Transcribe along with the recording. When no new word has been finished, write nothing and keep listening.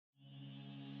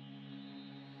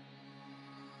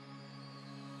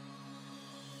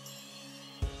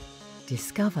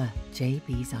Discover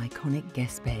jaybe's iconic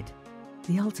guest bed,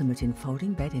 the ultimate in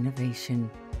folding bed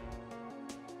innovation.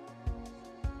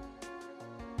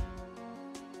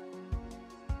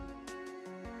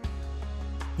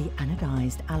 The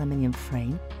anodised aluminium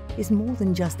frame is more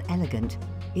than just elegant,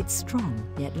 it's strong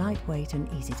yet lightweight and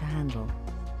easy to handle.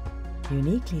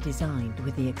 Uniquely designed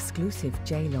with the exclusive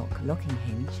J-Lok locking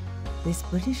hinge, this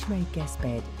British-made guest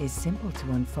bed is simple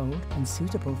to unfold and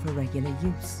suitable for regular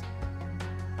use.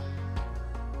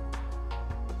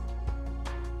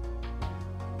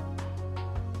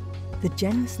 The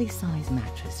generously sized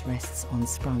mattress rests on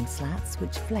sprung slats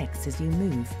which flex as you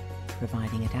move,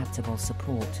 providing adaptable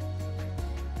support.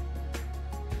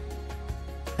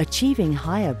 Achieving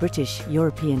higher British,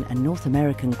 European and North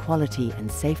American quality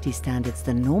and safety standards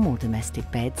than normal domestic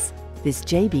beds, this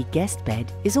jaybe guest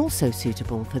bed is also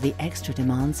suitable for the extra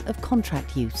demands of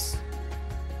contract use.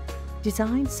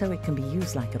 Designed so it can be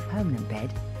used like a permanent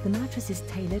bed, the mattress is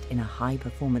tailored in a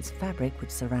high-performance fabric which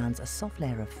surrounds a soft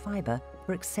layer of fibre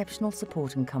for exceptional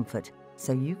support and comfort,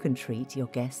 so you can treat your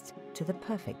guests to the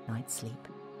perfect night's sleep.